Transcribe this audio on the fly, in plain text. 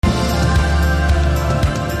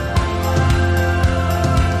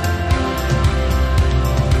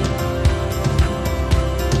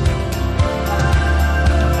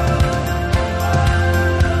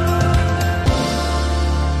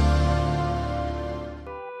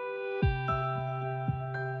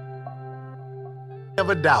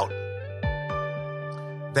never doubt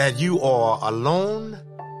that you are alone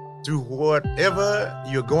through whatever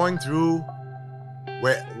you're going through,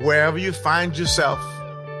 wherever you find yourself.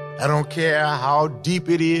 I don't care how deep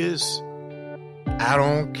it is. I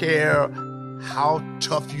don't care how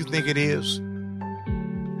tough you think it is.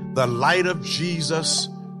 The light of Jesus,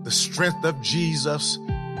 the strength of Jesus,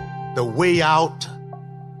 the way out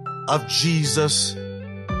of Jesus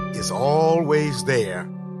is always there.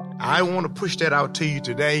 I want to push that out to you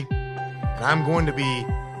today. And I'm going to be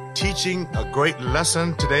teaching a great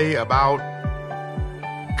lesson today about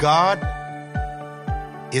God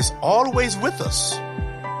is always with us.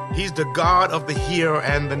 He's the God of the here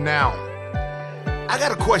and the now. I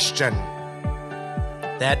got a question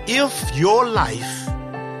that if your life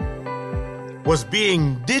was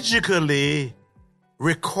being digitally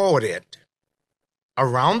recorded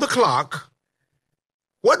around the clock,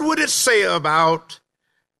 what would it say about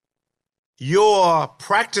your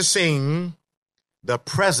practicing the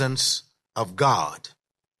presence of God?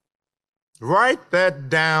 Write that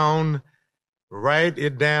down. Write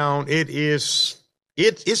it down. It is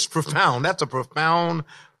profound. That's a profound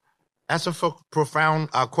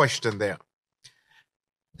question there.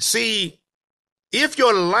 See, if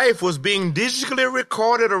your life was being digitally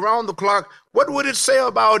recorded around the clock, what would it say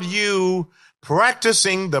about you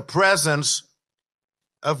practicing the presence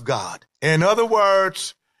of God? In other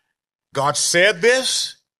words, God said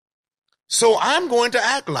this, so I'm going to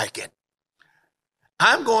act like it.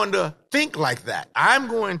 I'm going to think like that. I'm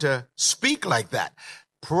going to speak like that.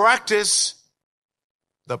 Practice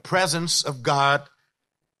the presence of God.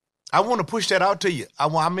 I want to push that out to you.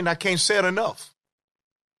 I can't say it enough.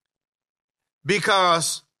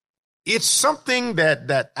 Because it's something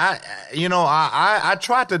that I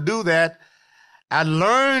tried to do that. I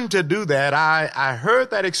learned to do that. I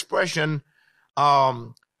heard that expression a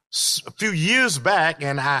few years back,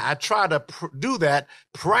 and I try to do that,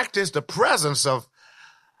 practice the presence of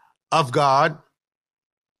God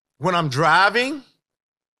when I'm driving,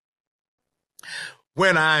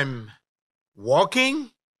 when I'm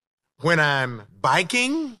walking, when I'm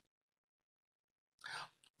biking,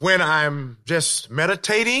 when I'm just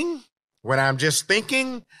meditating, when I'm just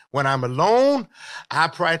thinking, when I'm alone. I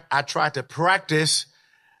try to practice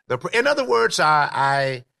in other words,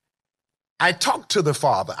 I talk to the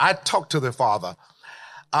Father. I talk to the Father.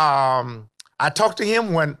 I talk to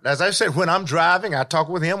him when, as I said, when I'm driving. I talk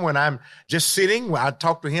with him when I'm just sitting. I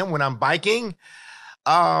talk to him when I'm biking.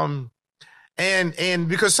 And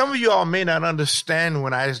because some of you all may not understand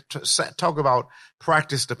when I talk about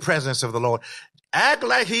practice the presence of the Lord, act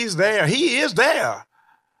like he's there. He is there.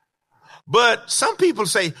 But some people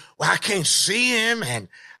say, well, I can't see him and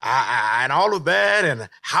all of that. And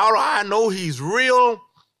how do I know he's real?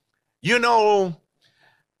 You know,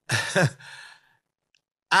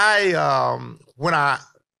 when I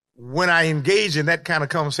engage in that kind of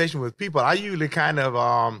conversation with people, I usually kind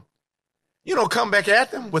of, come back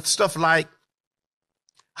at them with stuff like,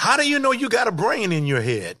 how do you know you got a brain in your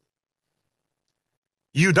head?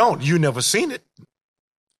 You don't. You never seen it,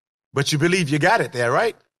 but you believe you got it there,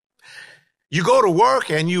 right? You go to work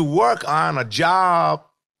and you work on a job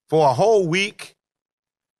for a whole week,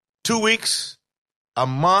 2 weeks, a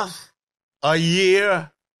month, a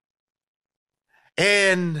year,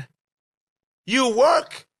 and you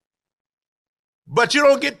work, but you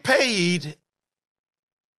don't get paid,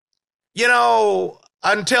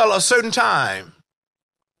 until a certain time.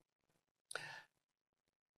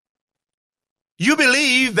 You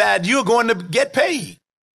believe that you're going to get paid.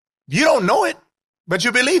 You don't know it, but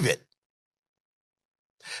you believe it.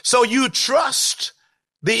 So you trust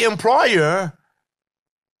the employer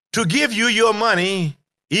to give you your money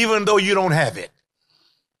even though you don't have it.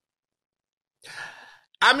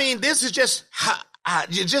 I mean, this is just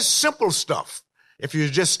simple stuff if you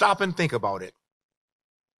just stop and think about it.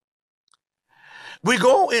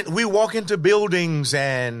 We walk into buildings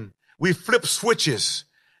and we flip switches.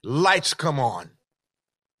 Lights come on.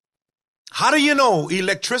 How do you know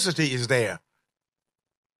electricity is there?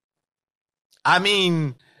 I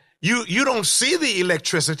mean, you don't see the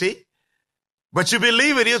electricity, but you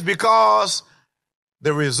believe it is because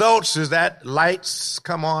the results is that lights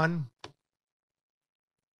come on.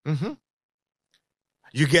 You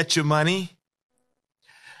get your money.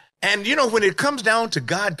 And, when it comes down to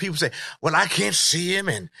God, people say, well, I can't see him.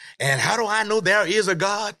 And how do I know there is a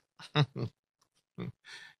God?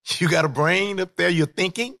 You got a brain up there, you're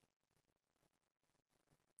thinking.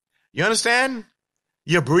 You understand?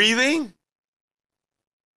 You're breathing.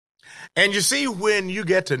 And you see, when you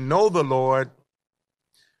get to know the Lord,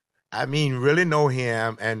 really know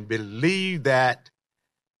him and believe that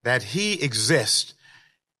he exists,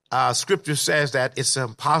 Scripture says that it's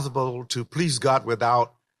impossible to please God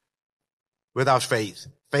without faith.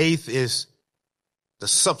 Faith is the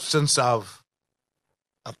substance of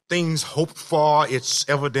things hoped for. It's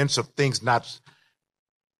evidence of things not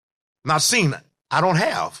seen. I don't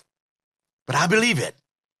have, but I believe it.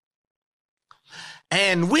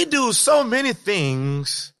 And we do so many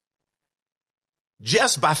things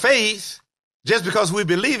just by faith, just because we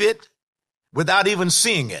believe it without even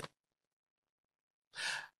seeing it.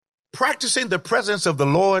 Practicing the presence of the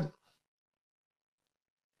Lord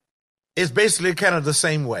is basically kind of the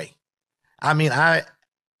same way. I mean,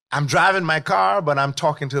 I'm driving my car, but I'm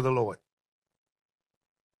talking to the Lord.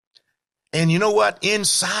 And you know what?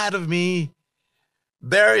 Inside of me,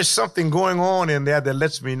 there is something going on in there that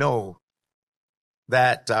lets me know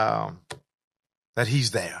that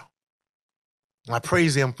he's there. I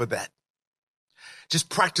praise him for that. Just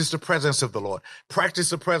practice the presence of the Lord. Practice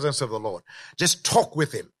the presence of the Lord. Just talk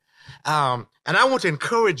with him. And I want to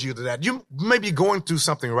encourage you to that. You may be going through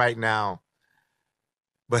something right now,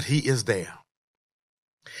 but he is there.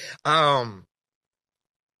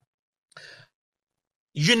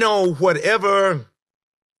 You know, whatever,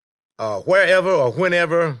 wherever or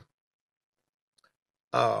whenever,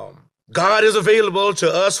 God is available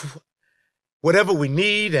to us, whatever we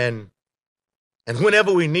need and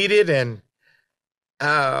whenever we need it. And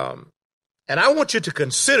I want you to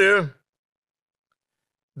consider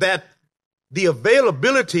that the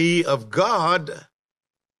availability of God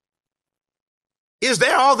is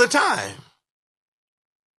there all the time.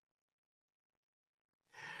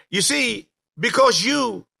 You see, because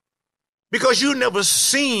you never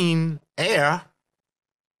seen air,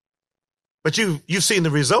 but you've seen the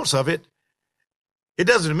results of it, it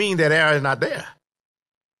doesn't mean that air is not there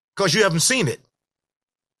because you haven't seen it.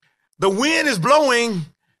 The wind is blowing.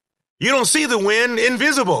 You don't see the wind,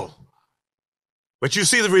 invisible, but you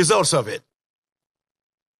see the results of it.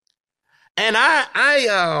 And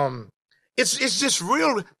it's just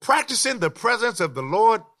real practicing the presence of the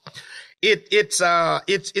Lord. It's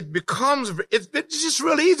just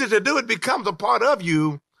real easy to do. It becomes a part of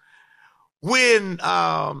you when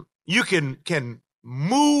you can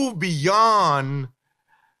move beyond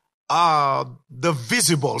the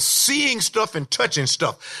visible, seeing stuff and touching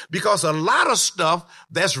stuff, because a lot of stuff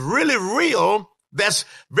that's really real, that's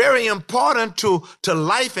very important to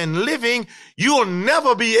life and living, you'll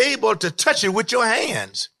never be able to touch it with your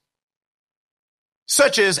hands,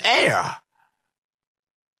 such as air.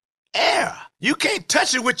 Air. You can't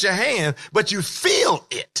touch it with your hand, but you feel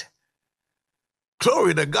it.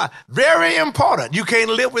 Glory to God. Very important. You can't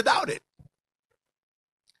live without it.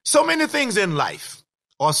 So many things in life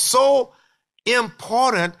are so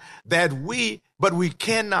important that we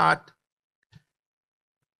cannot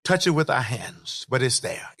touch it with our hands, but it's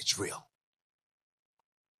there. It's real.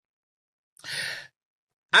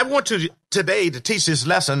 I want to today to teach this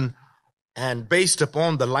lesson, and based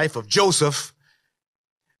upon the life of Joseph.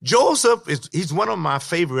 Joseph he's one of my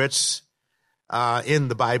favorites in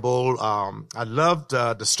the Bible. I loved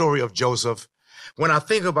the story of Joseph. When I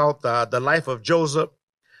think about the life of Joseph,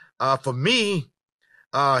 for me,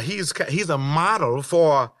 he's a model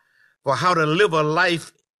for how to live a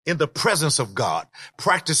life in the presence of God,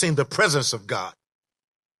 practicing the presence of God.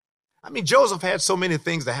 I mean, Joseph had so many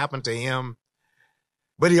things that happened to him,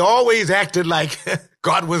 but he always acted like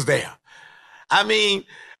God was there. I mean,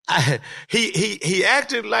 he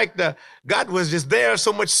acted like God was just there,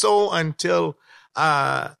 so much so until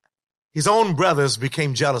his own brothers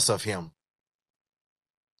became jealous of him.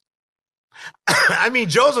 I mean,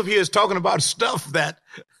 Joseph here is talking about stuff that,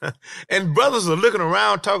 and brothers are looking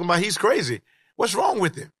around talking about he's crazy. What's wrong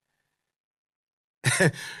with him?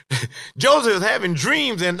 Joseph is having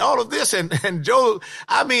dreams and all of this, and Joseph,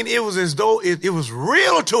 I mean, it was as though it was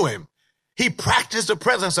real to him. He practiced the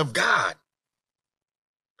presence of God.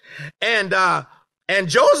 And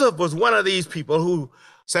Joseph was one of these people who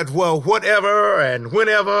said, well, whatever and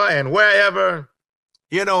whenever and wherever,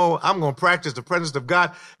 I'm going to practice the presence of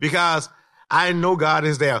God because I know God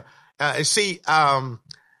is there.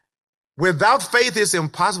 Without faith, it's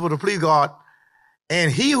impossible to please God.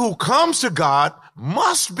 And he who comes to God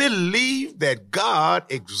must believe that God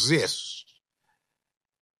exists.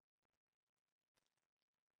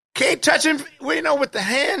 Can't touch him, with the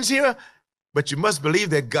hands here, but you must believe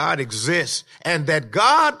that God exists and that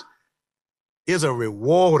God is a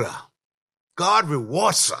rewarder. God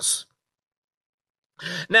rewards us.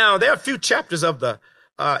 Now, there are a few chapters of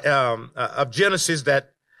of Genesis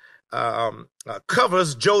that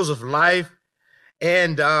covers Joseph's life,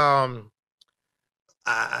 and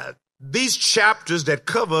these chapters that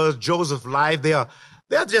cover Joseph's life, they are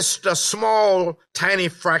They're just small, tiny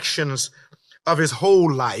fractions of his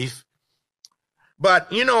whole life.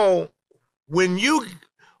 But, you know, when you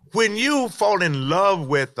fall in love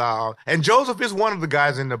with, and Joseph is one of the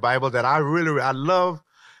guys in the Bible that I love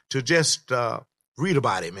to just read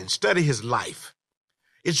about him and study his life.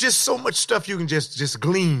 It's just so much stuff you can just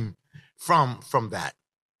glean from that.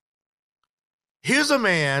 Here's a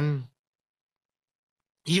man,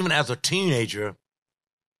 even as a teenager,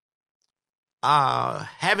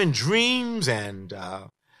 having dreams, and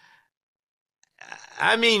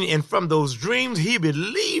and from those dreams, he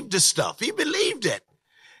believed the stuff. He believed it.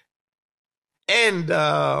 And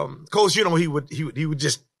of course, you know, he would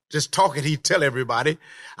just talk, and he'd tell everybody,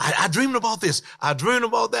 I dreamed about this. I dreamed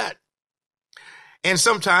about that. And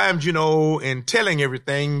sometimes, you know, in telling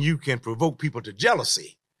everything, you can provoke people to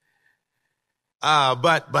jealousy.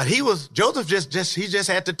 But Joseph just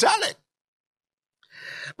had to tell it.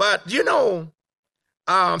 But, you know,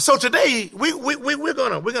 so today we're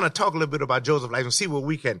gonna talk a little bit about Joseph's life and see what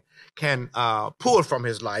we can pull from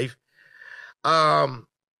his life.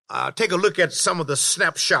 Take a look at some of the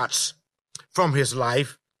snapshots from his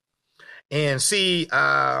life and see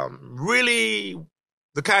really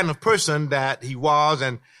the kind of person that he was,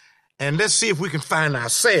 and let's see if we can find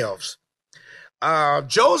ourselves.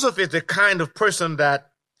 Joseph is the kind of person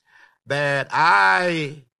that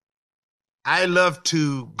I love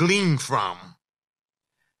to glean from,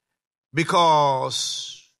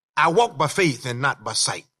 because I walk by faith and not by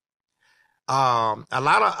sight. A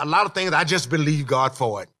lot of things I just believe God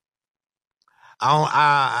for it.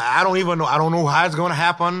 I don't even know. I don't know how it's going to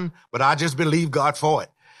happen, but I just believe God for it.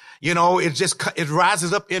 You know, it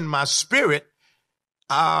rises up in my spirit.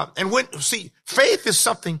 And faith is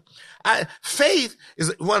something. Faith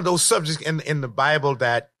is one of those subjects in the Bible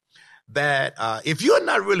that if you're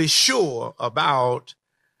not really sure about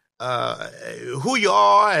who you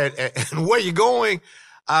are and where you're going,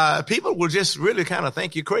 people will just really kind of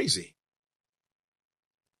think you're crazy.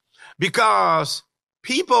 Because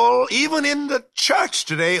people, even in the church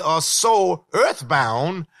today, are so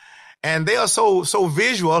earthbound, and they are so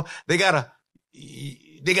visual. They gotta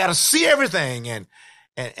see everything and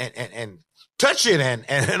touch it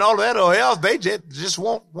and all that, or else they just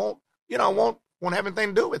won't have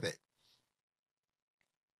anything to do with it.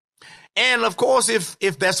 And of course,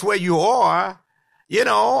 if that's where you are, you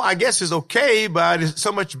know, I guess it's okay, but it's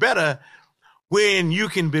so much better when you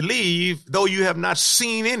can believe, though you have not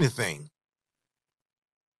seen anything.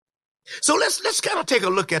 So let's kind of take a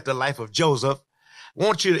look at the life of Joseph. I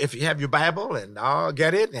want you, if you have your Bible, and I'll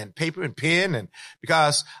get it, and paper and pen, and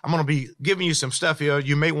because I'm going to be giving you some stuff here,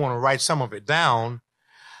 you may want to write some of it down,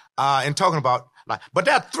 and talking about life. But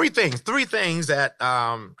there are three things that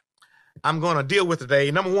I'm going to deal with today.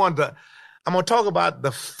 Number one, I'm going to talk about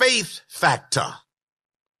the faith factor.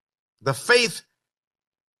 The faith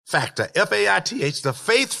factor, F-A-I-T-H, the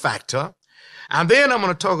faith factor. And then I'm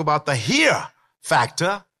going to talk about the here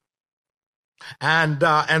factor. And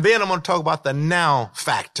then I'm going to talk about the now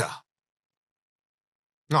factor.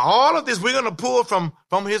 Now, all of this we're going to pull from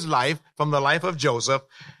his life, from the life of Joseph,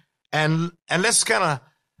 and let's kind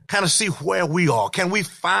of see where we are. Can we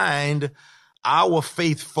find our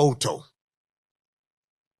faith photo?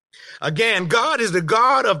 Again, God is the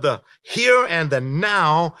God of the here and the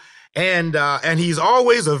now, and he's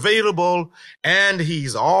always available, and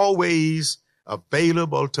he's always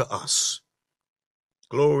available to us.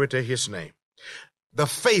 Glory to his name. The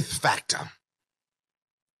faith factor.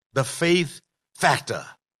 The faith factor.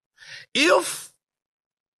 If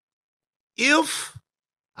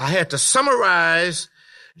I had to summarize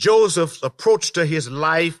Joseph's approach to his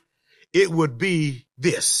life, it would be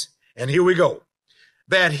this. And here we go.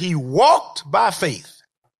 That he walked by faith.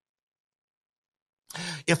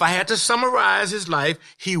 If I had to summarize his life,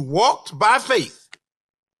 he walked by faith.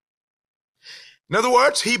 In other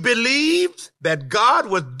words, he believed that God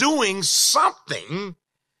was doing something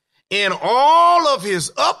in all of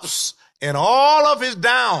his ups and all of his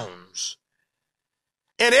downs.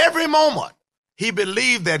 In every moment, he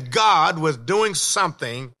believed that God was doing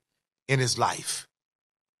something in his life.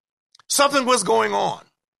 Something was going on.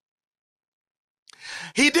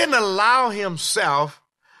 He didn't allow himself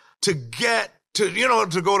to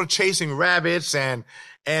to go to chasing rabbits and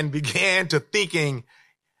began to thinking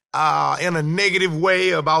in a negative way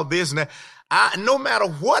about this and that. No matter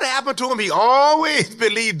what happened to him, he always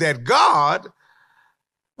believed that God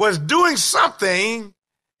was doing something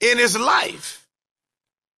in his life.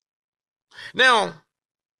 Now,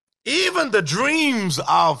 even the dreams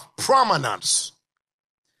of prominence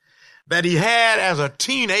that he had as a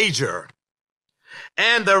teenager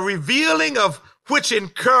and the revealing of which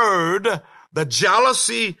occurred the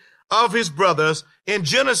jealousy of his brothers in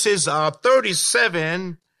Genesis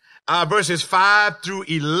 37, verses 5 through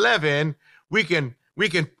 11. We can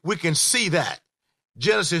see that.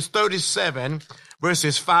 Genesis 37,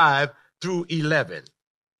 verses 5 through 11.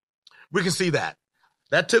 We can see that.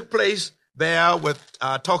 That took place there with,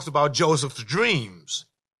 talks about Joseph's dreams.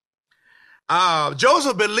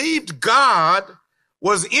 Joseph believed God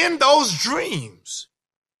was in those dreams.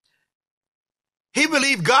 He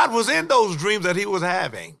believed God was in those dreams that he was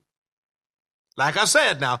having. Like I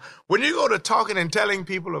said, now, when you go to talking and telling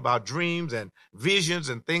people about dreams and visions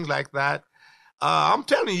and things like that, I'm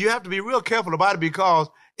telling you, you have to be real careful about it, because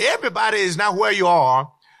everybody is not where you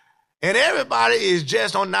are, and everybody is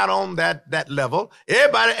just not on that level.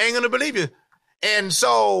 Everybody ain't going to believe you. And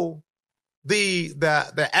so the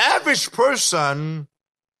average person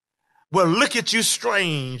will look at you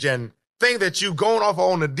strange and think that you've gone off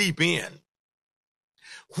on the deep end,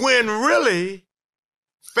 when really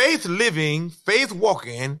faith living, faith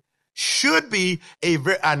walking should be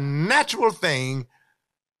a natural thing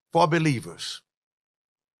for believers.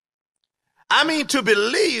 I mean, to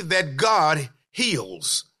believe that God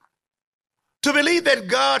heals, to believe that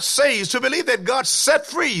God saves, to believe that God set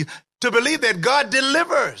free, to believe that God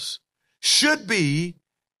delivers should be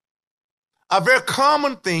a very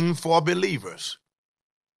common thing for believers.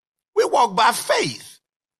 We walk by faith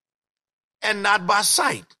and not by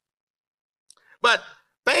sight. But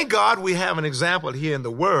thank God we have an example here in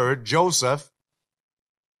the Word, Joseph.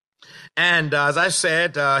 And as I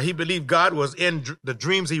said, he believed God was in the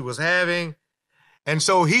dreams he was having. And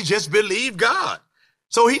so he just believed God.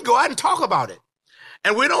 So he'd go out and talk about it.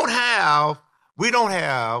 And we don't have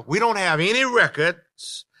any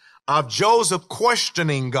records of Joseph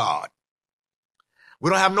questioning God.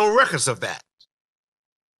 We don't have no records of that.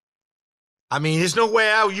 I mean, there's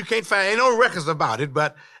nowhere you can't find ain't no records about it,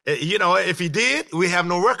 but if he did, we have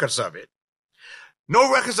no records of it.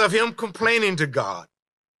 No records of him complaining to God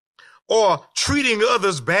or treating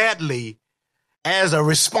others badly as a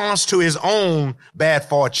response to his own bad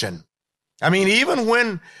fortune. I mean, even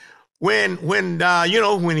when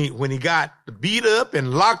he got beat up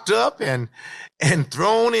and locked up and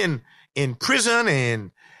thrown in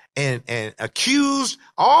prison and accused,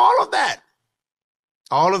 all of that.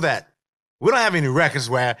 We don't have any records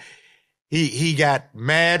where he got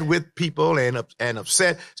mad with people and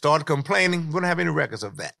upset, started complaining. We don't have any records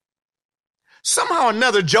of that. Somehow or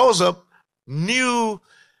another, Joseph knew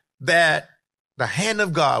that the hand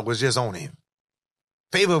of God was just on him.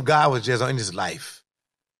 Favor of God was just on his life.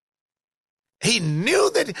 He knew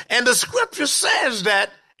that, and the scripture says that,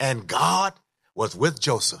 and God was with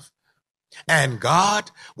Joseph. And God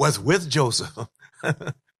was with Joseph.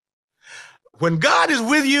 When God is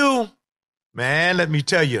with you, man, let me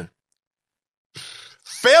tell you,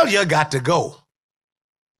 failure got to go.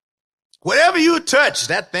 Whatever you touch,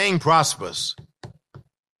 that thing prospers.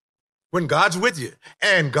 When God's with you.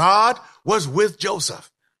 And God was with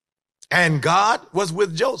Joseph. And God was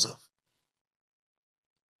with Joseph.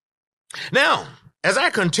 Now, as I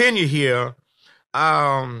continue here,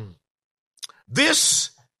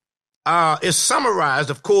 this is summarized,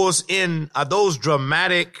 of course, in those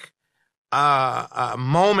dramatic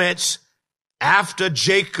moments after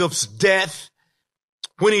Jacob's death,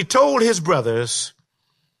 when he told his brothers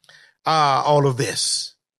all of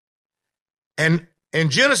this. And in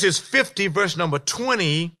Genesis 50, verse number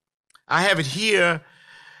 20, I have it here.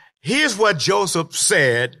 Here's what Joseph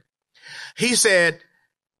said. He said,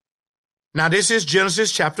 now this is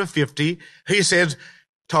Genesis chapter 50. He says,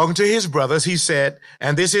 talking to his brothers, he said,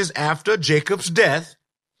 and this is after Jacob's death.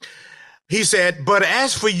 He said, but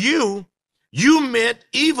as for you, you meant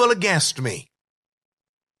evil against me,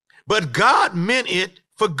 but God meant it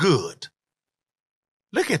for good.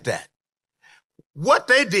 Look at that. What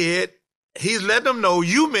they did, he's letting them know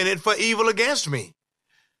you meant it for evil against me.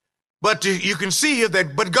 But you can see here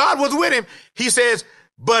that, but God was with him. He says,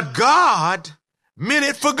 but God meant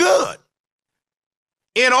it for good,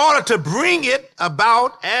 in order to bring it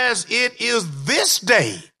about as it is this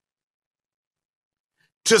day,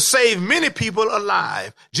 to save many people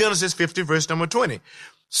alive. Genesis 50, verse number 20.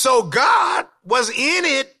 So God was in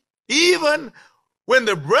it even when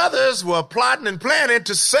the brothers were plotting and planning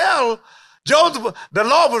to sell Joseph. The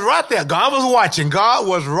Lord was right there. God was watching. God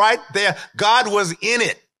was right there. God was in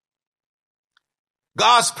it.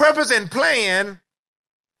 God's purpose and plan,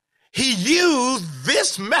 he used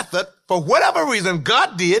this method for whatever reason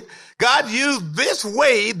God did. God used this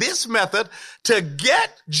way, this method, to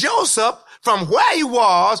get Joseph from where he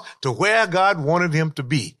was to where God wanted him to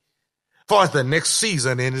be for the next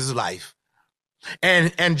season in his life.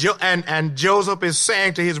 And Joseph is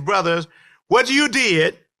saying to his brothers, what you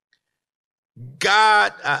did,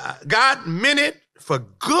 God meant it for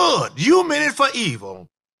good. You meant it for evil.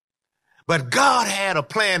 But God had a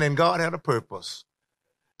plan and God had a purpose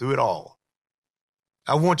through it all.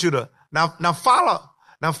 I want you to now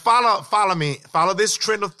follow me, follow this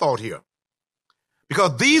trend of thought here.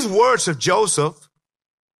 Because these words of Joseph,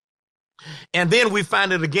 and then we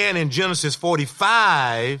find it again in Genesis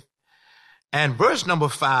 45 and verse number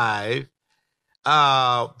 5,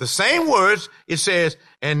 the same words, it says,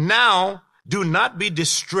 and now do not be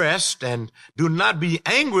distressed and do not be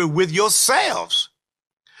angry with yourselves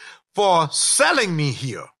for selling me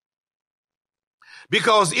here,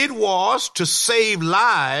 because it was to save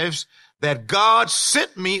lives that God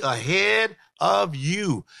sent me ahead of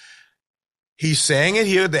you. He's saying it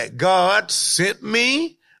here that God sent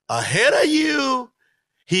me ahead of you.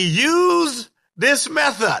 He used this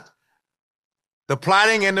method, the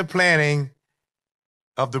plotting and the planning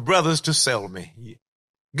of the brothers to sell me.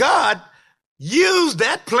 God used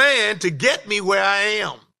that plan to get me where I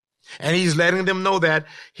am. And he's letting them know that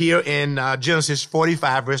here in Genesis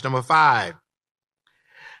 45, verse number 5.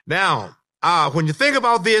 Now, when you think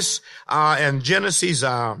about this in Genesis,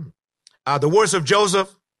 the words of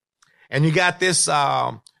Joseph, and you got this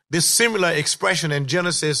similar expression in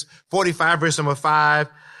Genesis 45, verse number 5,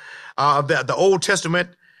 the Old Testament,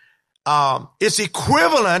 it's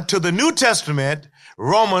equivalent to the New Testament,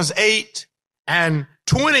 Romans 8 and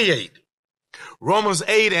 28. Romans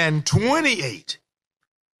 8 and 28.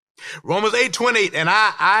 Romans 8:28, and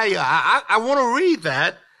I want to read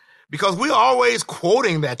that because we're always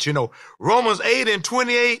quoting that, Romans 8 and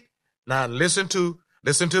 28. Now listen to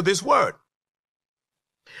this word.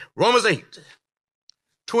 Romans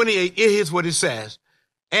 8:28. Here's what it says.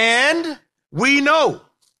 And we know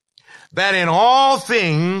that in all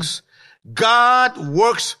things God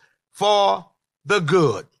works for the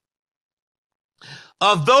good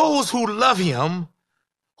of those who love him,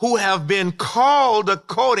 who have been called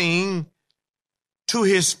according to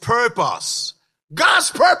his purpose. God's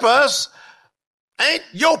purpose ain't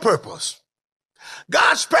your purpose.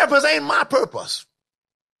 God's purpose ain't my purpose.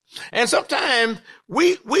 And sometimes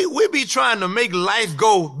we be trying to make life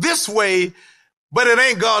go this way, but it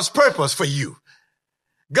ain't God's purpose for you.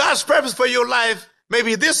 God's purpose for your life may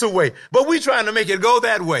be this way, but we trying to make it go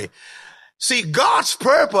that way. See, God's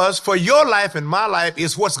purpose for your life and my life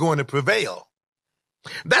is what's going to prevail.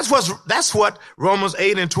 That's what Romans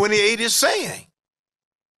 8 and 28 is saying.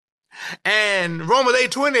 And Romans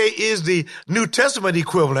 8:28 is the New Testament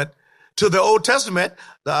equivalent to the Old Testament,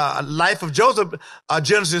 the life of Joseph,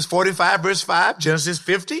 Genesis 45, verse 5, Genesis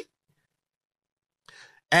 50.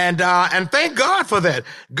 And thank God for that.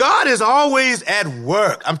 God is always at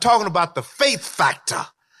work. I'm talking about the faith factor.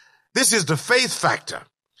 This is the faith factor.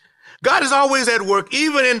 God is always at work,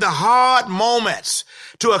 even in the hard moments,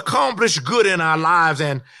 to accomplish good in our lives.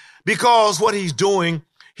 And because what he's doing,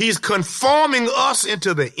 he's conforming us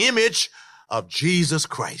into the image of Jesus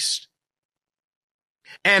Christ.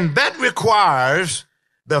 And that requires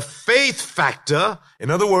the faith factor. In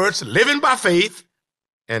other words, living by faith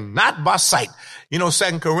and not by sight.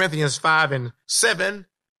 2 Corinthians 5 and 7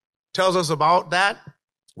 tells us about that.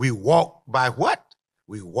 We walk by what?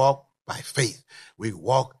 We walk by faith. We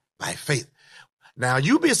walk by faith. Now,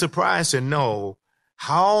 you'd be surprised to know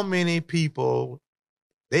how many people,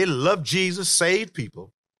 they love Jesus, saved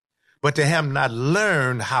people, but they have not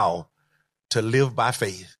learned how to live by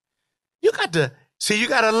faith. You got to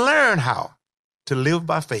learn how to live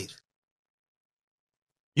by faith.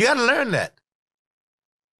 You got to learn that.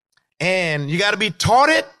 And you got to be taught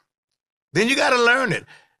it. Then you got to learn it.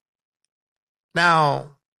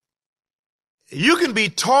 Now, you can be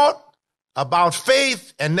taught about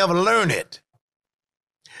faith and never learn it.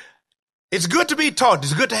 It's good to be taught.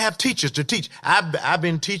 It's good to have teachers to teach. I've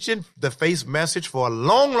been teaching the faith message for a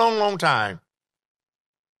long, long, long time.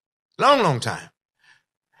 Long, long time.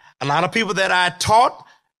 A lot of people that I taught,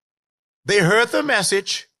 they heard the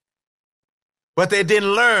message, but they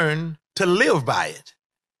didn't learn to live by it.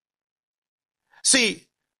 See,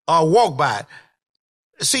 or walk by it.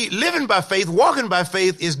 See, living by faith, walking by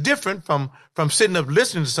faith is different from sitting up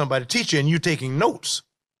listening to somebody teach you and you taking notes.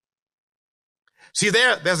 See,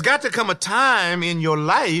 there's got to come a time in your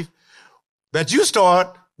life that you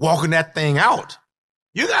start walking that thing out.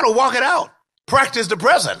 You got to walk it out. Practice the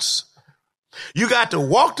presence. You got to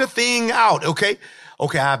walk the thing out, okay?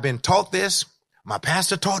 Okay, I've been taught this. My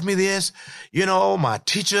pastor taught me this. My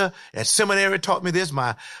teacher at seminary taught me this.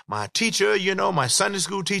 My teacher, my Sunday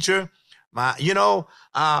school teacher, my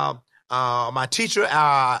teacher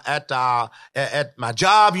at my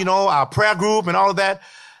job, our prayer group and all of that,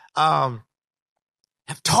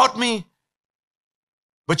 have taught me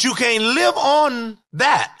But you can't live on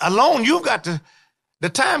that alone. The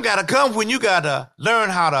time got to come when you got to learn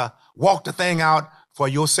how to walk the thing out for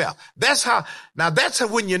yourself. That's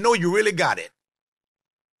when you know you really got it.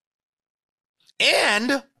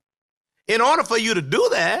 And in order for you to do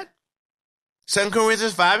that, 2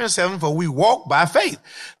 Corinthians 5:7, for we walk by faith,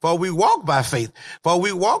 for we walk by faith, for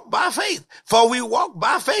we walk by faith, for we walk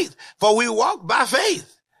by faith, for we walk by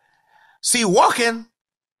faith. See, walking,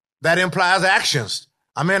 that implies actions.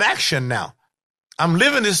 I'm in action now. I'm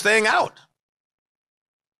living this thing out.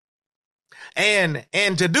 And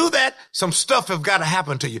to do that, some stuff have got to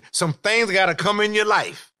happen to you. Some things got to come in your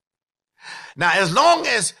life. Now, as long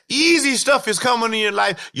as easy stuff is coming in your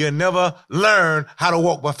life, you'll never learn how to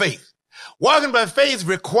walk by faith. Walking by faith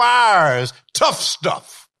requires tough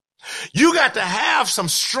stuff. You got to have some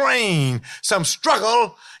strain, some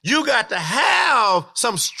struggle. You got to have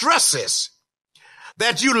some stresses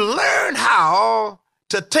that you learn how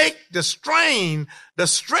to take the strain, the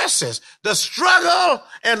stresses, the struggle,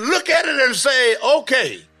 and look at it and say,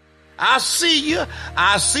 okay, I see you.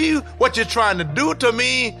 I see what you're trying to do to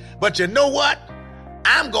me. But you know what?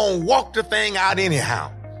 I'm going to walk the thing out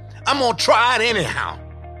anyhow. I'm going to try it anyhow.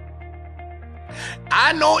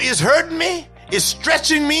 I know it's hurting me. It's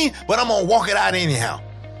stretching me, but I'm going to walk it out anyhow.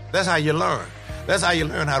 That's how you learn. That's how you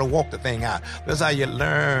learn how to walk the thing out. That's how you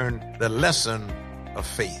learn the lesson of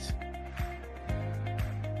faith.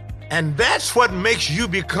 And that's what makes you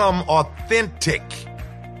become authentic.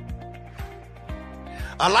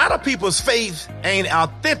 A lot of people's faith ain't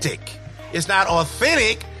authentic. It's not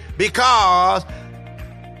authentic because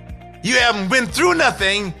you haven't been through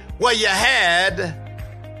nothing where you had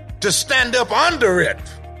to stand up under it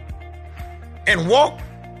and walk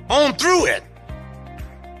on through it.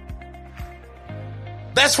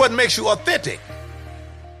 That's what makes you authentic.